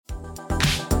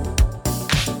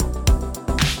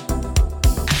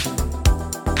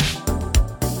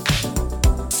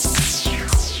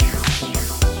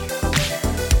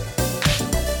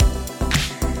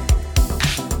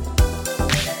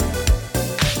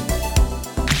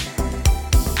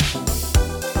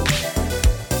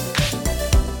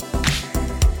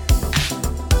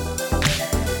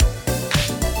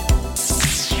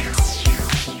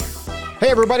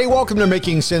everybody. Welcome to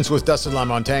Making Sense with Dustin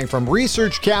LaMontagne from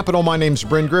Research Capital. My name's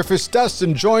Bryn Griffiths.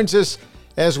 Dustin joins us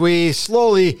as we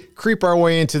slowly creep our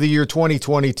way into the year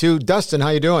 2022. Dustin, how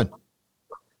you doing?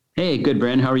 Hey, good,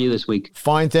 Bryn. How are you this week?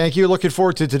 Fine, thank you. Looking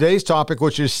forward to today's topic,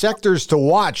 which is sectors to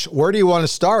watch. Where do you want to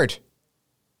start?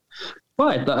 Well,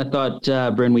 I thought,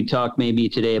 Bryn, we talked maybe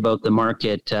today about the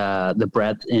market, the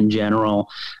breadth in general.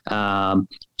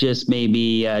 Just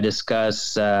maybe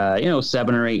discuss,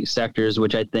 7 or 8 sectors,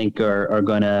 which I think are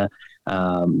going to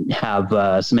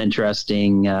have some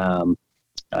interesting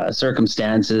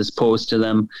circumstances posed to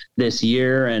them this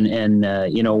year, and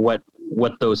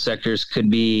what those sectors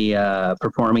could be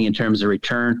performing in terms of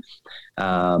return.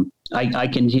 I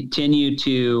continue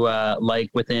to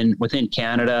within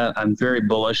Canada, I'm very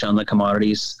bullish on the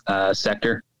commodities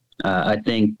sector. I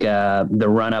think the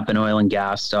run up in oil and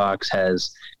gas stocks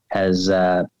has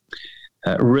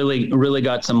really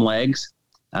got some legs.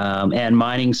 And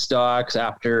mining stocks,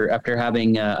 after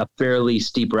having a fairly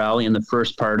steep rally in the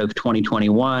first part of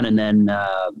 2021, and then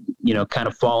kind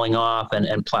of falling off and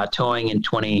plateauing in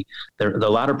the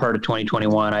latter part of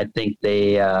 2021, I think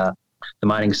the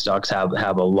mining stocks have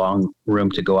a long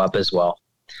room to go up as well.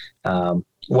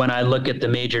 When I look at the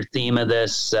major theme of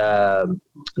this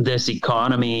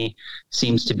economy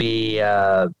seems to be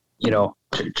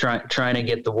trying to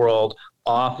get the world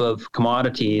off of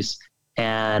commodities.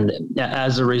 And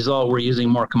as a result, we're using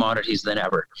more commodities than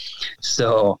ever.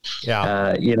 So,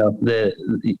 you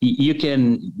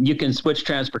can switch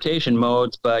transportation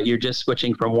modes, but you're just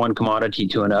switching from one commodity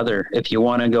to another. If you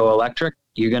want to go electric,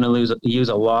 you're going to use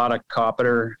a lot of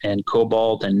copper and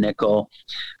cobalt and nickel.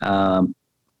 I'm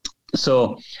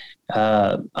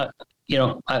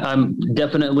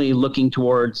definitely looking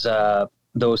towards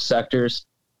those sectors.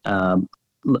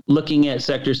 Looking at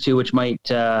sectors too, which might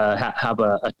have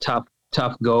a tough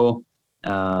go.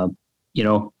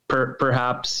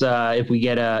 Perhaps if we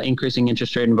get an increasing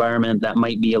interest rate environment, that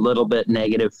might be a little bit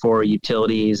negative for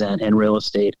utilities and real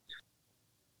estate.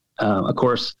 Of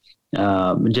course,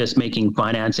 just making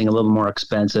financing a little more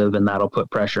expensive, and that'll put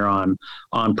pressure on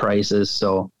prices.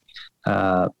 So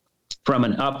from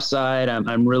an upside,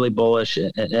 I'm really bullish,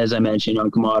 as I mentioned,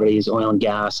 on commodities, oil and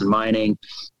gas and mining.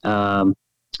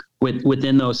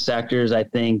 Within those sectors, I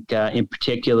think in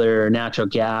particular, natural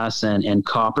gas and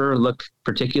copper look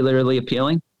particularly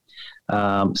appealing.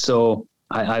 So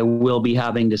I will be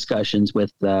having discussions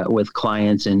with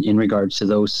clients in regards to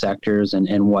those sectors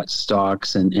and what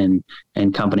stocks and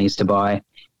companies to buy.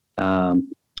 The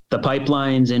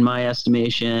pipelines, in my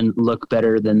estimation, look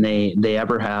better than they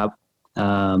ever have.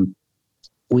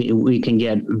 We can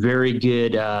get very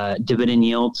good dividend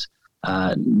yields.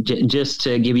 Just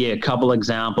to give you a couple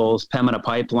examples, Pembina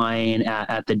Pipeline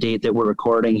at the date that we're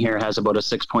recording here has about a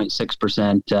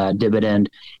 6.6% dividend.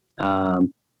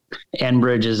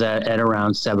 Enbridge is at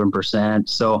around 7%.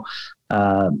 So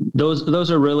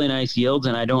those are really nice yields,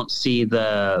 and I don't see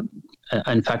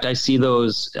in fact, I see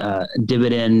those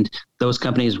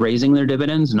companies raising their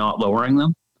dividends, not lowering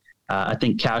them. I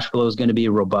think cash flow is going to be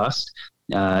robust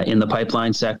in the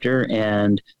pipeline sector,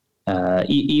 and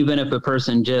even if a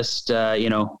person just,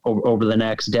 over the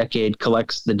next decade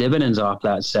collects the dividends off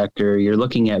that sector, you're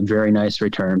looking at very nice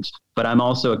returns. But I'm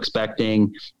also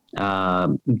expecting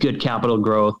good capital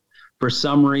growth. For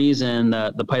some reason,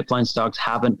 the pipeline stocks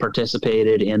haven't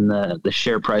participated in the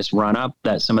share price run-up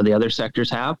that some of the other sectors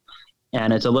have,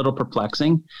 and it's a little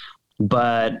perplexing.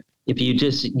 But if you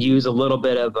just use a little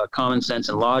bit of common sense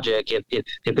and logic, if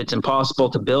it's impossible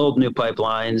to build new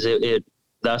pipelines,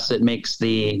 Thus, it makes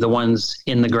the ones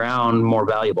in the ground more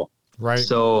valuable. Right.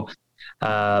 So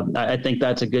I think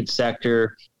that's a good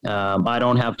sector. I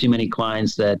don't have too many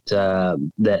clients that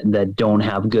don't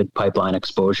have good pipeline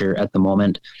exposure at the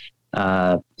moment.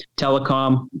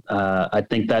 Telecom, I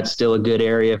think that's still a good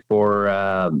area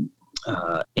for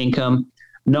income.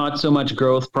 Not so much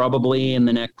growth probably in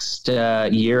the next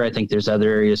year. I think there's other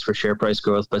areas for share price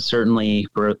growth, but certainly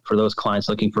for those clients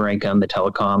looking for income, the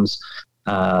telecoms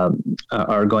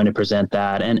are going to present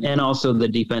that, and also the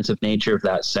defensive nature of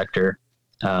that sector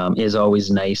is always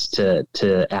nice to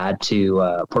add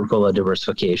to portfolio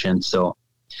diversification. So,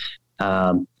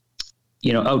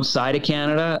 outside of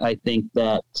Canada, I think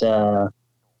that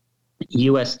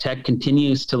U.S. tech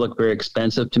continues to look very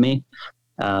expensive to me.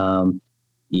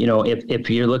 If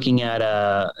you're looking at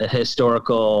a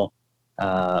historical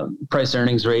price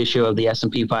earnings ratio of the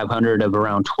S&P 500 of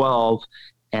around 12,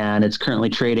 and it's currently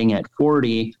trading at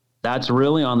 40, that's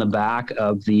really on the back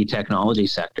of the technology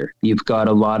sector. You've got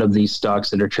a lot of these stocks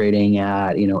that are trading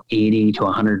at, 80 to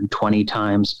 120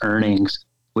 times earnings.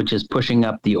 which is pushing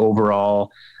up the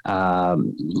overall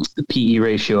PE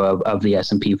ratio of the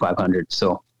S&P 500.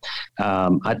 So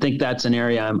I think that's an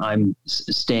area I'm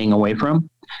staying away from.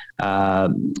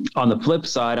 On the flip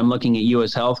side, I'm looking at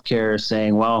U.S. healthcare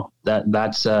saying, well,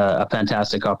 that's a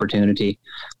fantastic opportunity.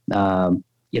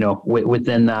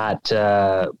 Within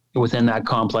that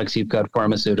complex, you've got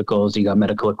pharmaceuticals, you got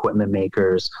medical equipment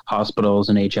makers, hospitals,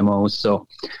 and HMOs. So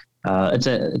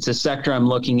it's a sector I'm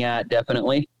looking at,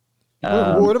 definitely.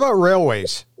 What about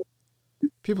railways?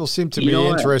 People seem to be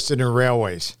interested in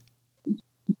railways.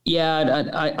 Yeah,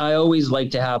 I always like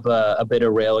to have a bit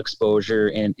of rail exposure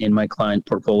in my client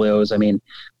portfolios. I mean,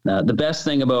 the best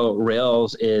thing about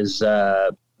rails is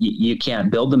you can't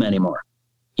build them anymore.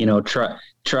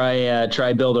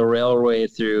 Try build a railway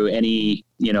through any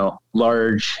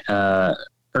large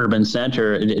urban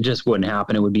center. It just wouldn't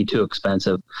happen. It would be too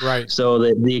expensive. Right. So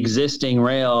the existing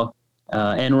rail.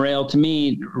 And rail, to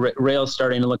me, rail's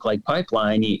starting to look like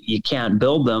pipeline. You can't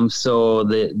build them, so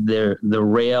the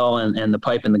rail and the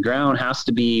pipe in the ground has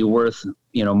to be worth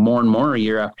more and more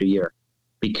year after year,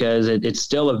 because it's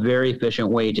still a very efficient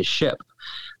way to ship.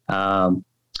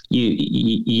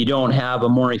 You don't have a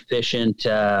more efficient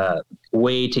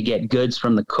way to get goods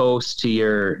from the coast to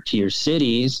your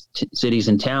cities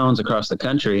and towns across the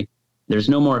country. There's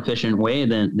no more efficient way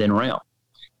than rail.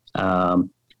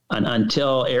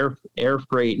 Until air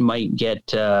freight might get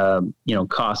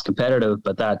cost competitive,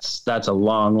 but that's a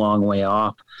long way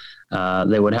off.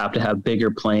 They would have to have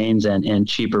bigger planes and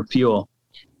cheaper fuel,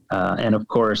 and of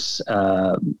course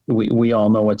we all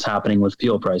know what's happening with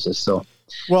fuel prices. So,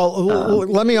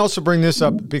 let me also bring this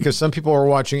up, because some people are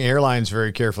watching airlines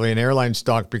very carefully and airline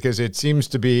stock, because it seems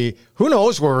to be, who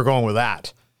knows where we're going with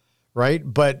that, right?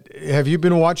 But have you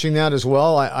been watching that as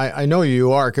well? I know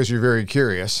you are, because you're very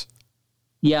curious.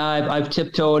 Yeah, I've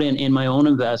tiptoed in my own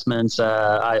investments.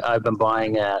 I've been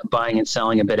buying and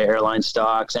selling a bit of airline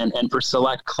stocks, and for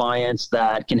select clients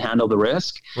that can handle the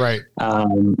risk. Right.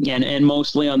 And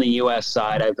mostly on the U.S.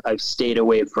 side, I've stayed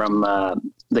away from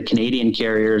the Canadian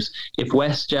carriers. If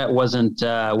WestJet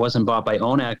wasn't bought by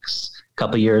Onex a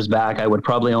couple of years back, I would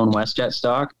probably own WestJet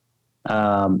stock.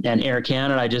 And Air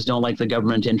Canada, I just don't like the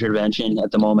government intervention at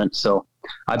the moment. So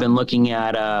I've been looking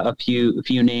at a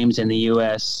few names in the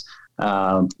U.S.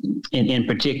 In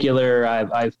particular,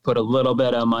 I've put a little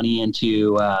bit of money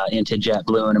into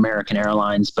JetBlue and American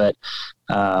Airlines, but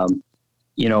for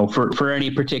any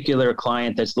particular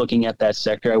client that's looking at that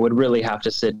sector, I would really have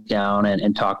to sit down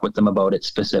and talk with them about it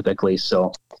specifically.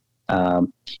 So,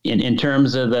 in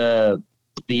terms of the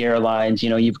airlines,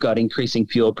 you've got increasing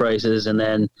fuel prices, and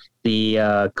then the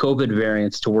COVID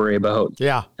variants to worry about.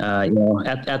 Yeah.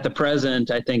 At the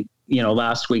present, I think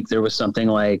last week there was something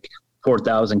like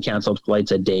 4,000 canceled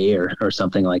flights a day or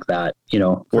something like that,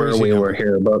 where we were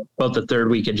here about the third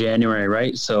week of January.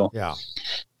 Right. So yeah,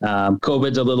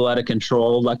 COVID's a little out of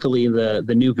control. Luckily,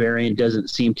 the new variant doesn't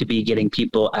seem to be getting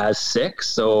people as sick.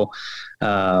 So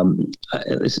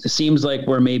it seems like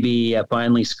we're maybe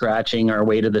finally scratching our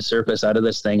way to the surface out of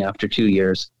this thing after 2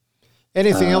 years.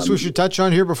 Anything else we should touch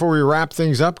on here before we wrap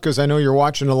things up? Because I know you're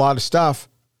watching a lot of stuff.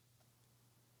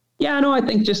 Yeah, no, I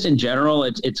think just in general,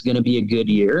 it's going to be a good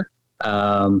year.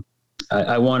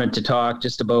 I wanted to talk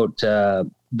just about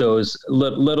those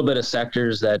little bit of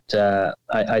sectors that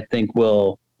I think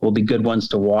will be good ones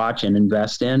to watch and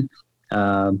invest in.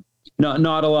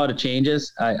 Not a lot of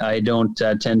changes. I don't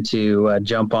tend to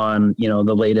jump on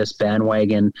the latest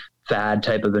bandwagon fad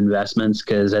type of investments,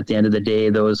 because at the end of the day,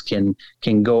 those can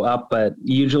go up, but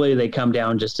usually they come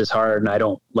down just as hard, and I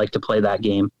don't like to play that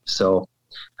game. So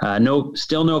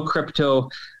still no crypto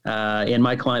in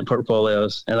my client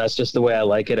portfolios, and that's just the way I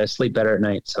like it. I sleep better at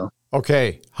night. So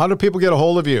okay, how do people get a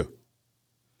hold of you?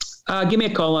 Give me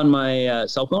a call on my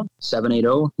cell phone,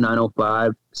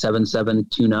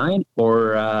 780-905-7729,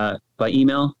 or by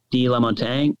email,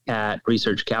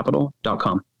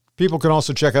 dlamontagne@researchcapital.com. People can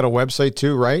also check out a website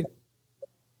too, right?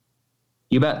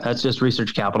 You bet. That's just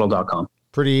researchcapital.com.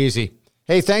 Pretty easy.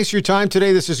 Hey, thanks for your time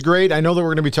today. This is great. I know that we're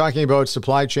going to be talking about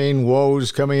supply chain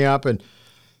woes coming up. And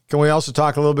can we also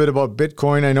talk a little bit about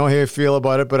Bitcoin? I know how you feel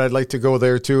about it, but I'd like to go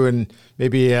there too, and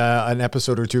maybe an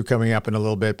episode or two coming up in a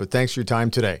little bit. But thanks for your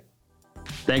time today.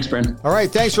 Thanks, Brent. All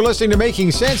right. Thanks for listening to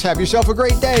Making Sense. Have yourself a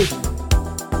great day.